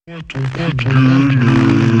Ton coup de gueule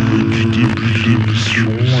du début de l'émission,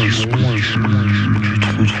 est-ce que tu te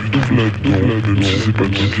retrouves là-dedans, même si c'est pas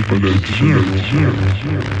toi qui pas la dire.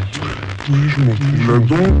 Oui, je m'en trouve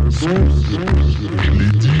là-dedans, je l'ai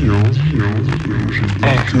dit, j'ai dit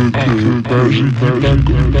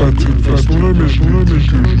pas de cette façon-là, mais je l'ai dit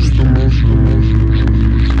que justement je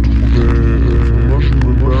trouvais, moi je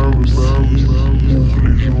me bats aussi pour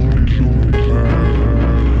les gens qui ont pas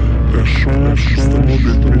la chance justement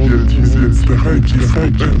d'être médiatisés, etc. et qui font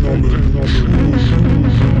énormément de choses.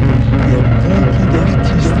 Il y a beaucoup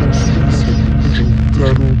d'artistes en Suisse, il y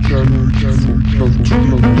a beaucoup de gens talentueux qui font plein de trucs.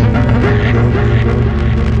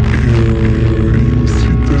 Et il y a aussi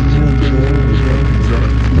tellement de gens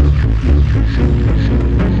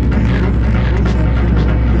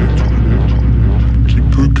qui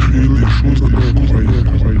peuvent créer des choses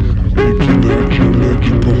incroyables et qui n'a jamais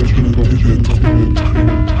l'opportunité d'être montré.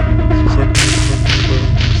 C'est ça que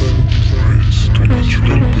c'est ton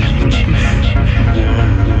naturel positif,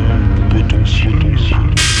 potentiel.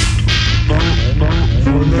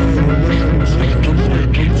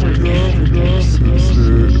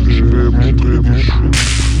 Je vais montrer des choses.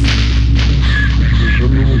 Je vais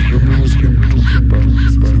jamais montrer des choses qui me touchent pas.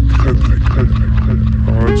 C'est très.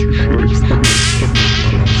 Alors là-dessus, je suis extrêmement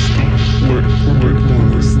complètement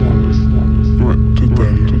à l'instant. Ouais,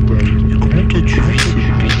 total. Et comment toi tu vis cette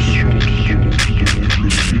tension qui monte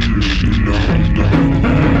les larmes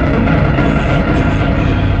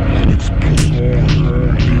en explosant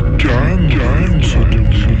les cannes, ça tombe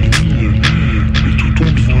mais tout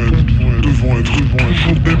en devant être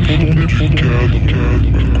toujours dépendant du cadre.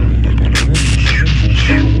 On a parlé de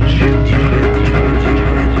subventions directes,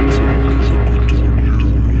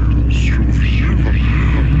 survivre,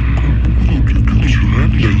 comme beaucoup d'objets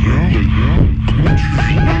culturels d'ailleurs. Comment tu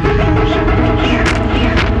vis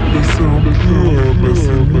c'est un peu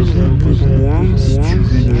pour moi, si tu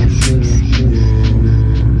veux, dans le sens où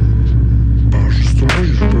justement il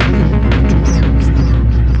y a pas mal de tensions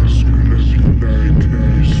parce que la ville a été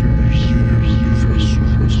subie de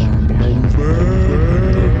façon un bras ouvert.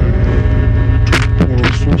 Pour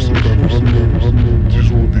l'instant c'est pas vraiment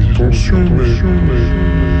disons des tensions, mais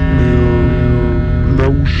là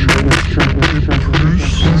où je suis plus,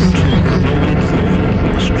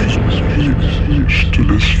 excuse-moi, je te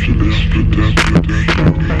laisse finir peut-être.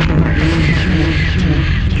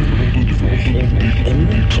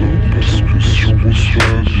 Parce que si on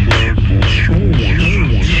reçoit des subventions ou un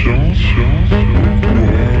soutien,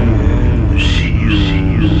 aussi,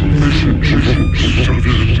 mais je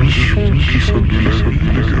servirai de mission qui est celle de la vie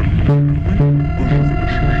légale.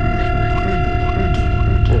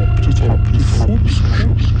 Peut-être un peu faux, parce que je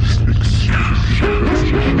suis dyslexique,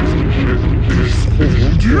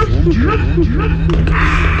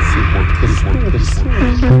 c'est moi très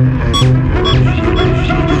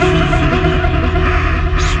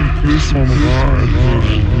soutenez Sandra,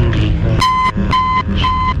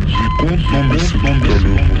 j'ai compte, non mais c'est tout à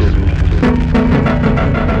l'heure.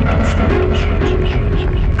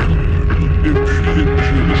 Et puis,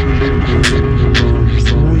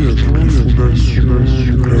 justement, il y a toutes les fondations,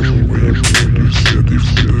 donc là je voyais aussi, il y a des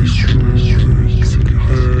fondations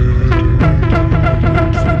secrètes,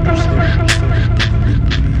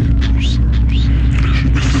 tout ça.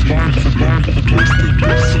 C'est pas un problème pour toi, c'était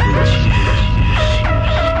relatif.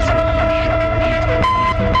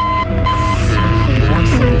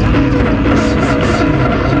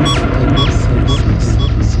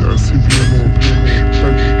 C'est assez violent, je suis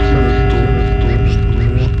pas du tout là-dedans,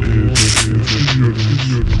 justement, et c'est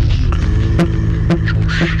violent, donc j'en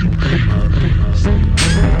chie pas mal, c'est très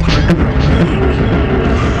grave.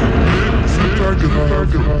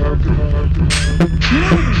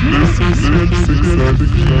 L'essentiel c'est que ça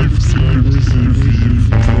vive, c'est que les musiques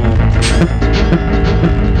vivent,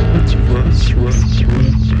 tu vois, c'est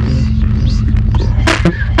corps.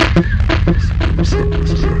 C'est comme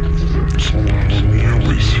ça. Sans revenir, on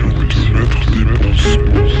va essayer de te mettre des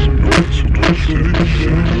pansements. Surtout sur les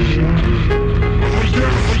pieds.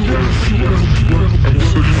 Regarde,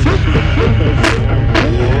 absolument.